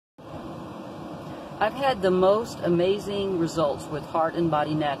I've had the most amazing results with Heart and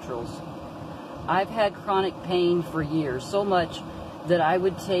Body Naturals. I've had chronic pain for years, so much that I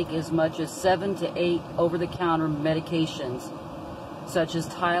would take as much as 7 to 8 over-the-counter medications, such as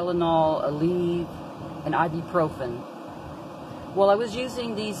Tylenol, Aleve, and ibuprofen. Well, I was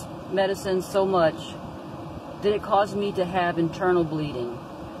using these medicines so much that it caused me to have internal bleeding.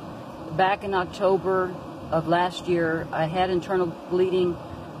 Back in October of last year, I had internal bleeding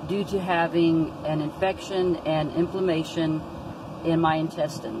due to having an infection and inflammation in my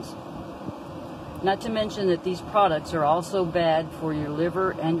intestines. Not to mention that these products are also bad for your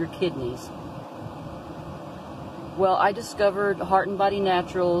liver and your kidneys. Well, I discovered Heart and Body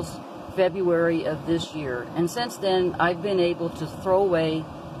Naturals February of this year, and since then I've been able to throw away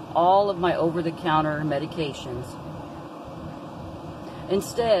all of my over-the-counter medications.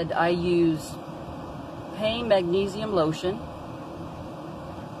 Instead, I use pain magnesium lotion,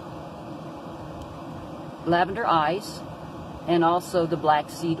 lavender ice, and also the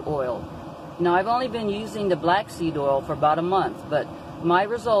black seed oil. Now, I've only been using the black seed oil for about a month, but my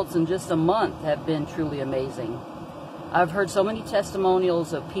results in just a month have been truly amazing. I've heard so many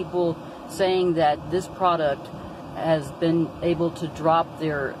testimonials of people saying that this product has been able to drop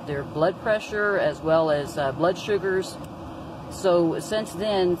their blood pressure as well as blood sugars. So since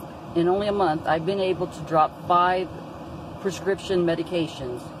then, in only a month, I've been able to drop 5 prescription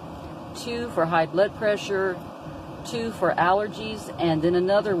medications. 2 for high blood pressure, 2 for allergies, and then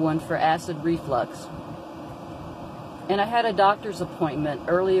another one for acid reflux. And I had a doctor's appointment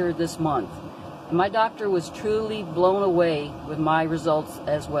earlier this month. And my doctor was truly blown away with my results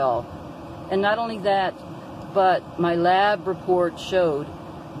as well. And not only that, but my lab report showed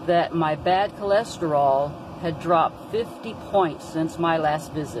that my bad cholesterol had dropped 50 points since my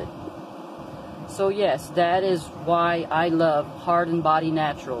last visit. So yes, that is why I love Heart and Body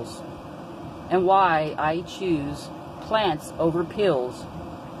Naturals, and why I choose plants over pills.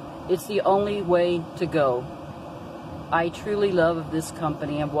 It's the only way to go. I truly love this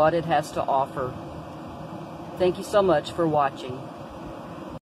company and what it has to offer. Thank you so much for watching.